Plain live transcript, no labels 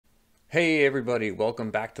Hey everybody,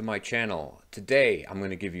 welcome back to my channel. Today I'm going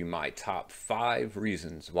to give you my top 5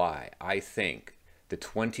 reasons why I think the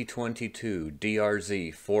 2022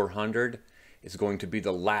 DRZ400 is going to be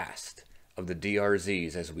the last of the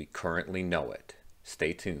DRZs as we currently know it.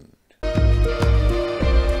 Stay tuned.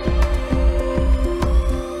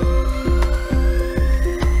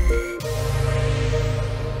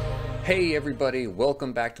 Hey everybody,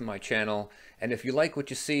 welcome back to my channel, and if you like what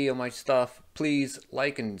you see on my stuff, please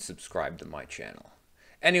like and subscribe to my channel.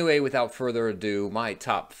 Anyway, without further ado, my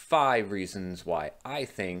top 5 reasons why I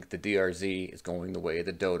think the DRZ is going the way of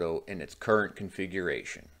the Dodo in its current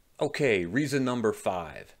configuration. Okay, reason number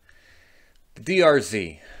 5. The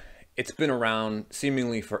DRZ, it's been around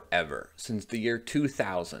seemingly forever, since the year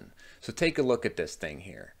 2000. So take a look at this thing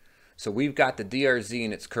here. So we've got the DRZ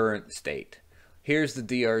in its current state. Here's the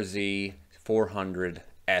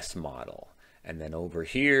DRZ400S model. And then over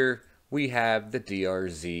here, we have the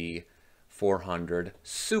DRZ400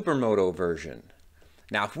 Supermoto version.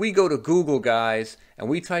 Now, if we go to Google, guys, and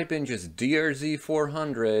we type in just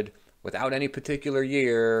DRZ400 without any particular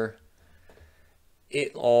year,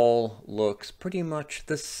 it all looks pretty much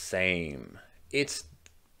the same. It's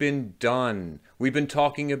been done. We've been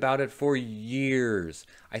talking about it for years.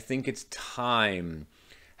 I think it's time.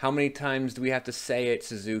 How many times do we have to say it,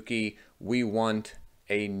 Suzuki? We want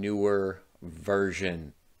a newer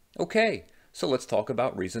version. Okay, so let's talk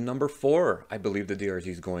about reason number 4. I believe the DRZ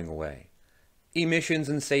is going away. Emissions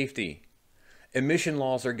and safety. Emission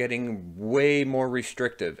laws are getting way more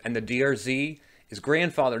restrictive, and the DRZ is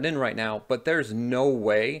grandfathered in right now, but there's no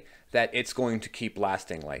way that it's going to keep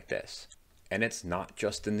lasting like this. And it's not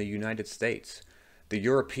just in the United States. The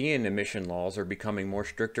European emission laws are becoming more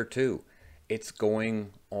stricter too. It's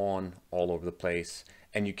going on all over the place,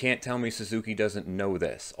 and you can't tell me Suzuki doesn't know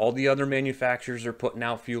this. All the other manufacturers are putting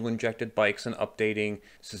out fuel-injected bikes and updating.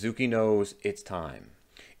 Suzuki knows it's time.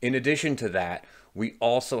 In addition to that, we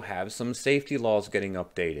also have some safety laws getting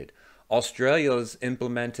updated. Australia's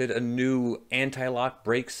implemented a new anti-lock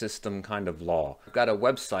brake system kind of law. I've got a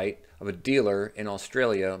website of a dealer in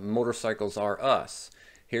Australia, Motorcycles Are Us.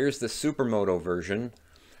 Here's the Supermoto version.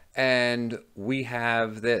 And we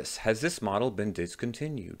have this. Has this model been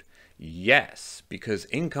discontinued? Yes, because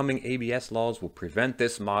incoming ABS laws will prevent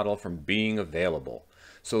this model from being available.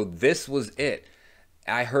 So this was it.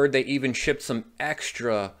 I heard they even shipped some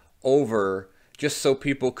extra over just so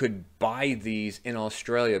people could buy these in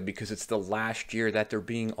Australia because it's the last year that they're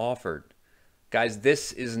being offered. Guys,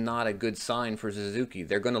 this is not a good sign for Suzuki.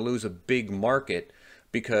 They're going to lose a big market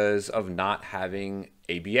because of not having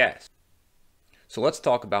ABS. So let's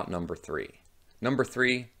talk about number 3. Number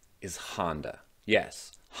 3 is Honda.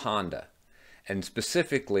 Yes, Honda. And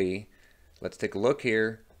specifically, let's take a look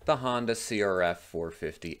here, the Honda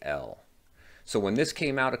CRF450L. So when this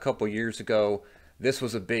came out a couple years ago, this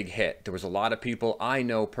was a big hit. There was a lot of people I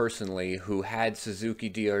know personally who had Suzuki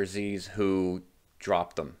DRZs who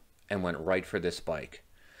dropped them and went right for this bike.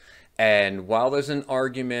 And while there's an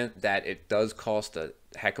argument that it does cost a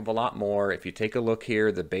heck of a lot more, if you take a look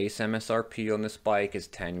here, the base MSRP on this bike is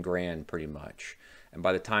 10 grand pretty much. And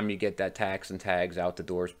by the time you get that tax and tags out the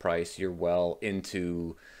doors price, you're well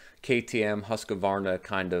into KTM Husqvarna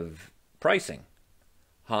kind of pricing.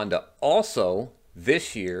 Honda also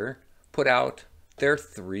this year put out their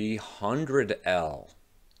 300L.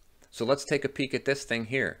 So let's take a peek at this thing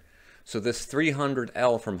here. So this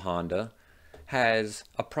 300L from Honda has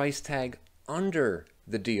a price tag under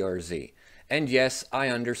the DRZ. And yes, I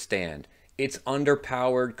understand. It's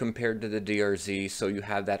underpowered compared to the DRZ, so you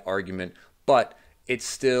have that argument, but it's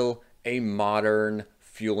still a modern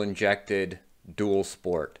fuel-injected dual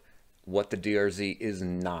sport, what the DRZ is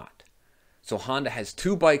not. So Honda has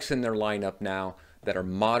 2 bikes in their lineup now that are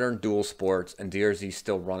modern dual sports, and DRZ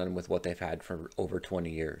still running with what they've had for over 20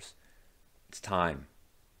 years. It's time.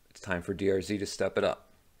 It's time for DRZ to step it up.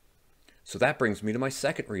 So that brings me to my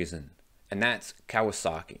second reason, and that's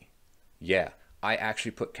Kawasaki. Yeah, I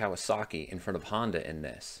actually put Kawasaki in front of Honda in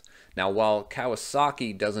this. Now, while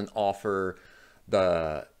Kawasaki doesn't offer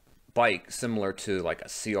the bike similar to like a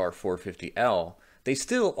CR450L, they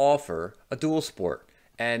still offer a dual sport,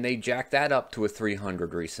 and they jacked that up to a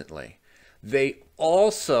 300 recently. They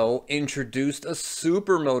also introduced a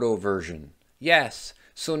Supermoto version. Yes,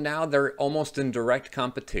 so now they're almost in direct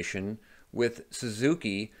competition with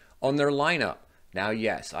Suzuki on their lineup. Now,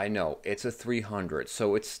 yes, I know it's a 300,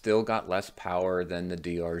 so it's still got less power than the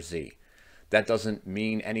DRZ. That doesn't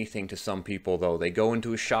mean anything to some people, though. They go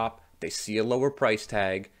into a shop, they see a lower price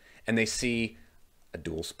tag, and they see a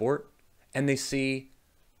dual sport, and they see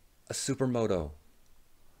a Supermoto.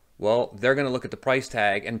 Well, they're going to look at the price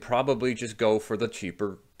tag and probably just go for the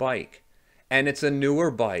cheaper bike. And it's a newer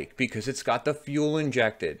bike because it's got the fuel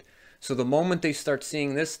injected. So the moment they start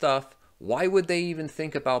seeing this stuff, why would they even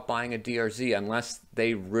think about buying a DRZ unless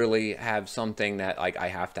they really have something that, like, I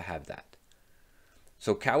have to have that?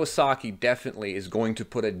 So Kawasaki definitely is going to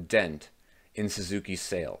put a dent in Suzuki's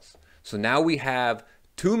sales. So now we have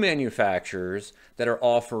two manufacturers that are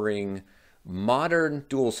offering modern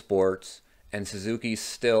dual sports, and Suzuki's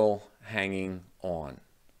still hanging on.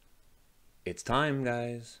 It's time,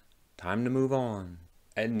 guys. Time to move on.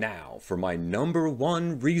 And now for my number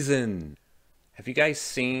one reason. Have you guys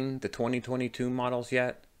seen the 2022 models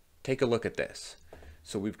yet? Take a look at this.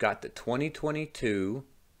 So we've got the 2022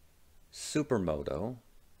 Supermoto.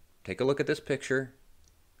 Take a look at this picture.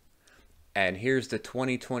 And here's the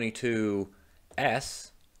 2022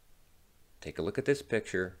 S. Take a look at this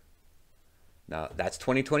picture. Now that's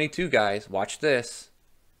 2022, guys. Watch this.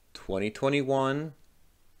 2021.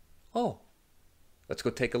 Oh, let's go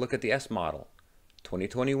take a look at the S model.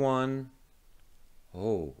 2021.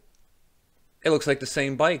 Oh, it looks like the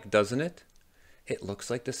same bike, doesn't it? It looks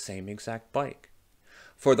like the same exact bike.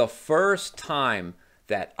 For the first time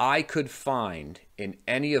that I could find in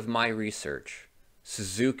any of my research,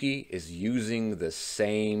 Suzuki is using the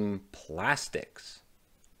same plastics.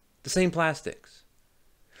 The same plastics.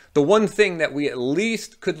 The one thing that we at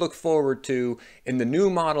least could look forward to in the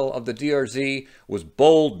new model of the DRZ was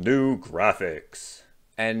bold new graphics.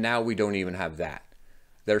 And now we don't even have that.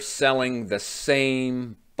 They're selling the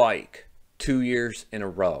same bike 2 years in a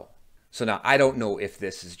row. So now I don't know if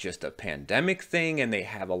this is just a pandemic thing and they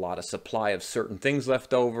have a lot of supply of certain things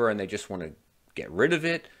left over and they just want to get rid of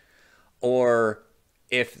it, or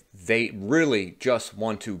if they really just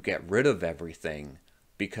want to get rid of everything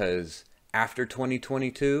because after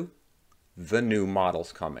 2022, the new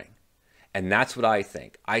model's coming. And that's what I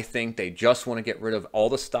think. I think they just want to get rid of all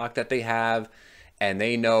the stock that they have and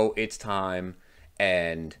they know it's time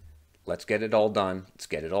and let's get it all done. Let's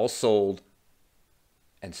get it all sold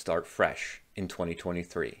and start fresh in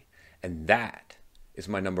 2023. And that is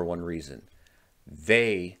my number one reason.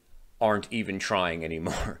 They aren't even trying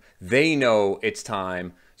anymore. They know it's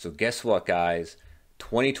time. So guess what, guys?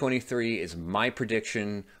 2023 is my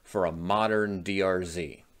prediction for a modern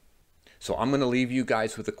DRZ. So I'm going to leave you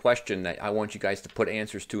guys with a question that I want you guys to put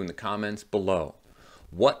answers to in the comments below.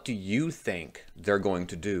 What do you think they're going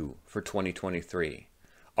to do for 2023?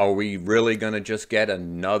 Are we really going to just get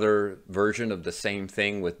another version of the same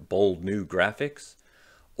thing with bold new graphics?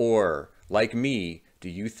 Or, like me, do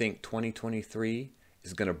you think 2023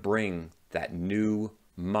 is going to bring that new,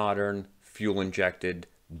 modern, fuel-injected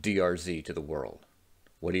DRZ to the world?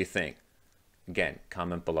 What do you think? Again,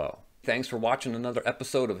 comment below. Thanks for watching another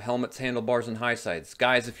episode of Helmets, Handlebars, and High Sides.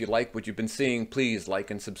 Guys, if you like what you've been seeing, please like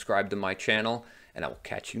and subscribe to my channel, and I will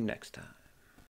catch you next time.